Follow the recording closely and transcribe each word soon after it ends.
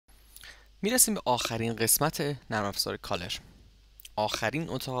میرسیم به آخرین قسمت نرم افزار کالر، آخرین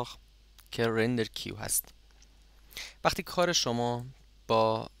اتاق که رندر کیو هست. وقتی کار شما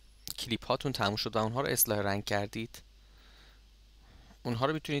با کلیپ هاتون تموم شد و اونها رو اصلاح رنگ کردید، اونها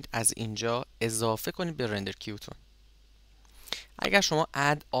رو میتونید از اینجا اضافه کنید به رندر کیوتون. اگر شما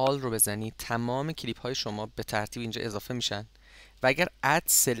اد آل رو بزنید، تمام کلیپ های شما به ترتیب اینجا اضافه میشن و اگر اد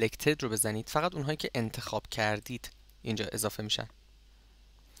سلکتد رو بزنید، فقط اونهایی که انتخاب کردید اینجا اضافه میشن.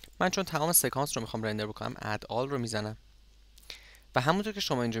 من چون تمام سکانس رو میخوام رندر بکنم، اد آل رو میزنم و همونطور که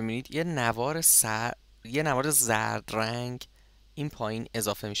شما اینجا میبینید یه نوار زرد رنگ این پایین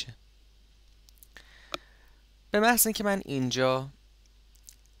اضافه میشه. به محض اینکه من اینجا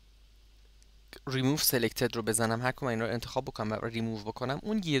remove selected رو بزنم، هر کدوم این رو انتخاب بکنم و ریموو بکنم،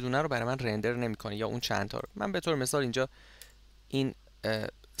 اون یه دونه رو برای من رندر نمیکنه یا اون چند تا رو. من به طور مثال اینجا این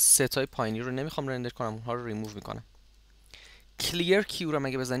سه تای پایینی رو نمیخوام رندر کنم، اونها رو ریموو میکنم. clear کیو رو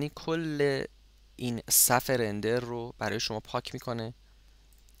اگه بزنی، کل این صفحه رندر رو برای شما پاک میکنه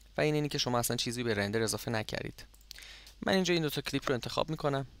و اینی که شما اصلا چیزی به رندر اضافه نکردید. من اینجا این دوتا کلیپ رو انتخاب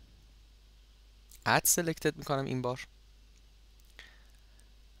میکنم، اد سلکتد میکنم این بار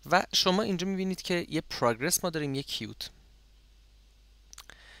و شما اینجا میبینید که یه پروگرس ما داریم، یه کیوت.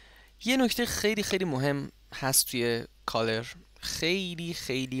 یه نکته خیلی خیلی مهم هست توی کالر، خیلی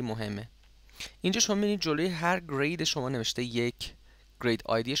خیلی مهمه. اینجا شما میبینید جلوی هر گرید شما نوشته یک، گرید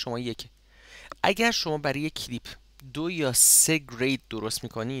آیدی شما یکه. اگر شما برای یک کلیپ 2 یا 3 گرید درست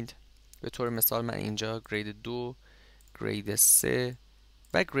میکنید، به طور مثال من اینجا گرید 2، گرید 3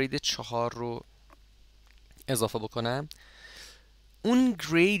 و گرید 4 رو اضافه بکنم، اون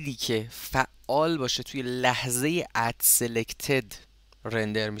گریدی که فعال باشه توی لحظه اد سلکتد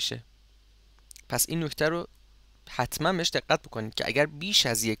رندر میشه. پس این نکته رو حتما بهش دقت بکنید که اگر بیش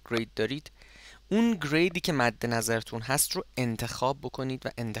از یک گرید دارید، اون گریدی که مد نظرتون هست رو انتخاب بکنید و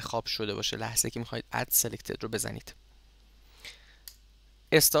انتخاب شده باشه لحظه که میخواید اد سلکتد رو بزنید.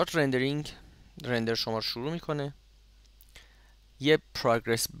 استارت رندرینگ رندر شما رو شروع میکنه. یه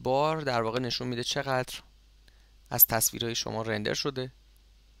پروگرس بار در واقع نشون میده چقدر از تصویرهای شما رندر شده.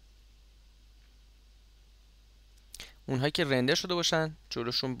 اونهایی که رندر شده باشن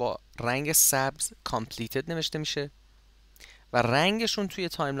جلوشون با رنگ سبز completed نوشته میشه و رنگشون توی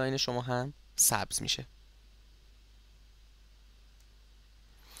تایملاین شما هم سبز میشه.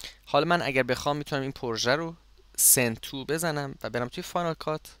 حالا من اگر بخوام میتونم این پروژه رو send to بزنم و برم توی فاینال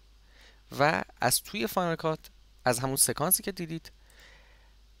کات و از توی فاینال کات از همون سکانسی که دیدید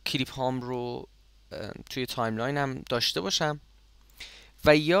کلیپ هام رو توی تایملاین هم داشته باشم.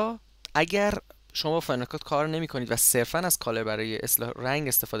 و یا اگر شما با فاینال کات کار نمی کنید و صرفا از کالر برای اصلاح رنگ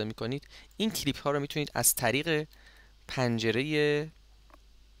استفاده می کنید، این کلیپ ها رو میتونید از طریق پنجره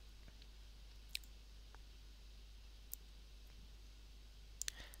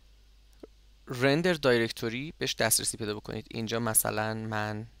رندر دایرکتوری بهش دسترسی پیدا بکنید. اینجا مثلا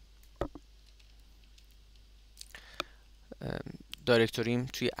من دایرکتوریم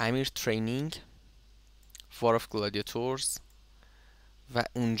توی امیر ترینینگ، وار آف گلادیاتورز و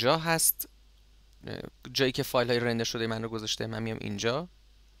اونجا هست جایی که فایل های رندر شده من رو گذاشته. من میام اینجا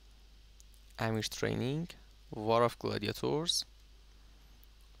امیر ترینینگ، وار آف گلادیاتورز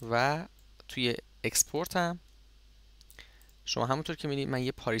و توی اکسپورت هم شما همونطور که می‌بینید من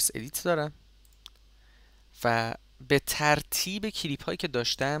یه پاریس ادیت دارم و به ترتیب کلیپ هایی که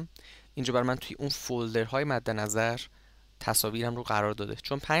داشتم اینجا برای من توی اون فولدرهای مد نظر تصاویرم رو قرار داده.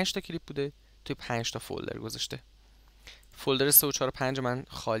 چون 5 تا کلیپ بوده توی 5 تا فولدر گذاشته. فولدر 3 و 4 و 5 من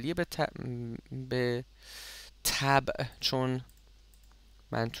خالیه به تبع، چون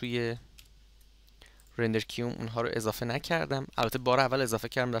من توی رندر کیوم اونها رو اضافه نکردم. البته بار اول اضافه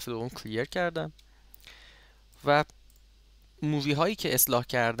کردم، دفعه دوم کلیر کردم و مووی هایی که اصلاح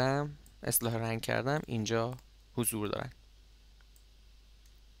کردم، اصلاح رنگ کردم، اینجا حضور دارن.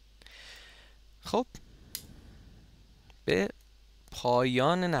 خب به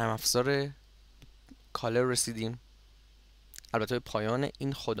پایان نرم افزار کالر رسیدیم. البته به پایان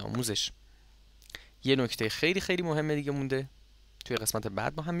این خودآموزش. یه نکته خیلی خیلی مهمه دیگه مونده، توی قسمت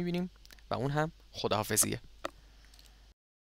بعد با هم میبینیم و اون هم خداحافظیه.